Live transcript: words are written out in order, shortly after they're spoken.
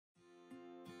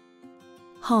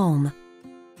Home.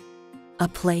 A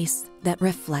place that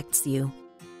reflects you.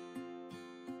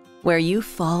 Where you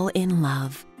fall in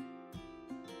love.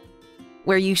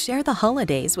 Where you share the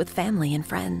holidays with family and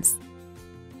friends.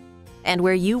 And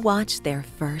where you watch their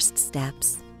first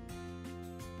steps.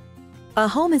 A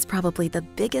home is probably the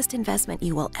biggest investment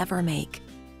you will ever make.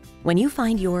 When you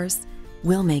find yours,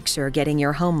 we'll make sure getting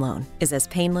your home loan is as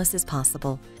painless as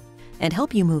possible and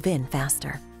help you move in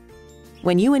faster.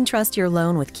 When you entrust your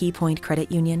loan with KeyPoint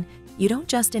Credit Union, you don't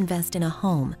just invest in a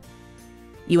home.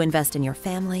 You invest in your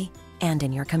family and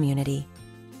in your community.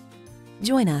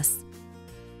 Join us.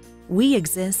 We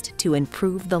exist to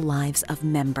improve the lives of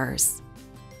members.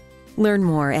 Learn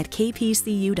more at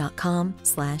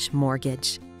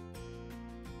kpcu.com/mortgage.